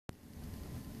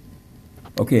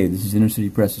Okay, this is Inner City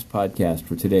Press's podcast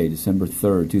for today, December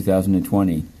 3rd,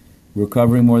 2020. We're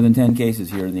covering more than 10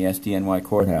 cases here in the SDNY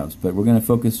courthouse, but we're going to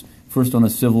focus first on a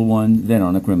civil one, then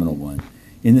on a criminal one.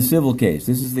 In the civil case,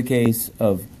 this is the case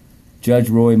of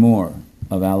Judge Roy Moore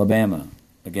of Alabama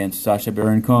against Sacha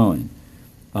Baron Cohen.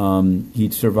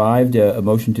 He'd survived a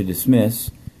motion to dismiss,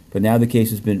 but now the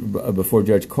case has been before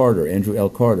Judge Carter, Andrew L.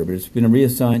 Carter, but it's been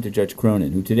reassigned to Judge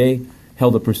Cronin, who today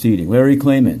held a proceeding. Larry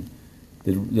Klayman,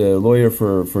 the lawyer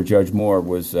for Judge Moore,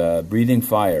 was breathing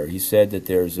fire. He said that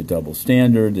there's a double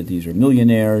standard, that these are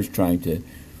millionaires trying to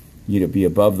be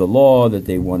above the law, that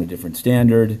they want a different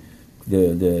standard.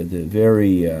 The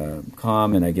very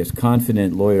calm and, I guess,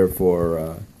 confident lawyer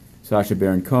for Sacha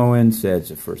Baron Cohen said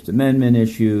it's a First Amendment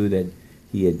issue, that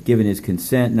he had given his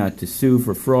consent not to sue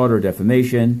for fraud or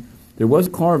defamation. There was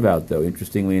a carve-out, though,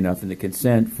 interestingly enough, in the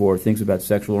consent for things about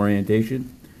sexual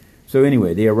orientation. So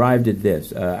anyway, they arrived at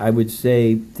this. I would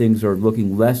say things are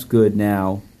looking less good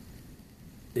now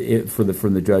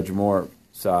from the Judge Moore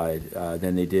side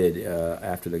than they did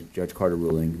after the Judge Carter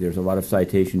ruling. There's a lot of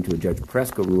citation to a Judge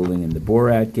Preska ruling in the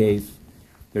Borat case.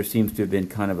 There seems to have been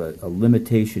kind of a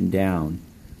limitation down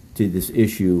to this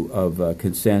issue of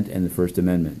consent and the First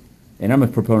Amendment. And I'm a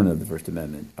proponent of the First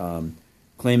Amendment.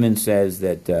 Klayman says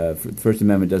that the First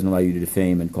Amendment doesn't allow you to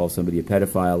defame and call somebody a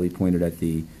pedophile. He pointed at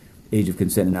the age of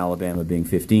consent in Alabama being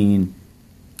 15.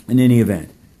 In any event,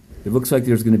 it looks like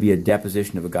there's going to be a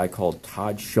deposition of a guy called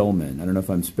Todd Shulman. I don't know if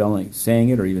I'm saying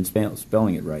it or even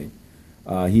spelling it right.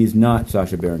 He's not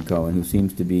Sacha Baron Cohen, who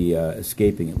seems to be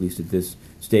escaping, at least at this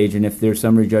stage. And if there's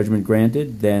summary judgment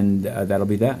granted, then that'll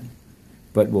be that.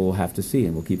 But we'll have to see,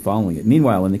 and we'll keep following it.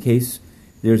 Meanwhile, in the case,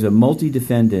 there's a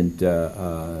multi-defendant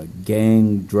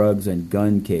gang, drugs, and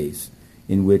gun case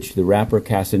in which the rapper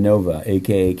Casanova,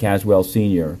 a.k.a. Caswell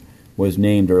Sr., was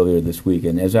named earlier this week.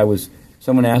 And as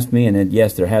someone asked me, and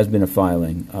yes, there has been a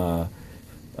filing.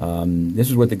 This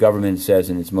is what the government says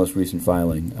in its most recent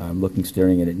filing. I'm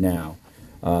staring at it now.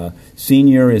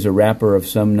 Senior is a rapper of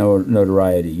some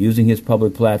notoriety. Using his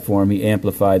public platform, he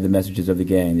amplified the messages of the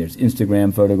gang. There's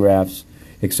Instagram photographs,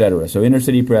 etc. So Inner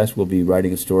City Press will be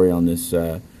writing a story on this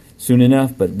soon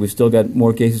enough, but we've still got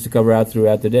more cases to cover out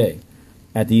throughout the day.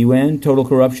 At the UN, total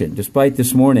corruption. Despite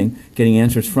this morning getting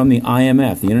answers from the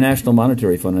IMF, the International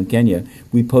Monetary Fund on Kenya,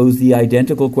 we posed the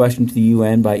identical question to the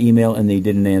UN by email, and they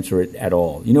didn't answer it at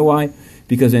all. You know why?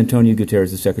 Because Antonio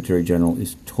Guterres, the Secretary General,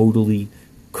 is totally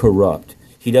corrupt.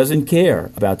 He doesn't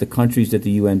care about the countries that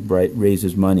the UN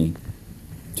raises money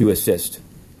to assist.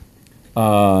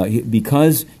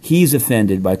 Because he's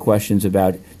offended by questions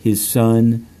about his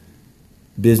son,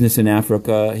 business in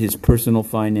Africa, his personal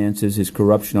finances, his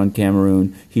corruption on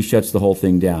Cameroon, he shuts the whole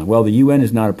thing down. Well, the UN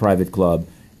is not a private club.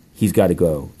 He's got to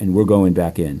go, and we're going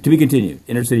back in. To be continued.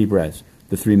 Inner City Press,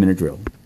 the 3-minute drill.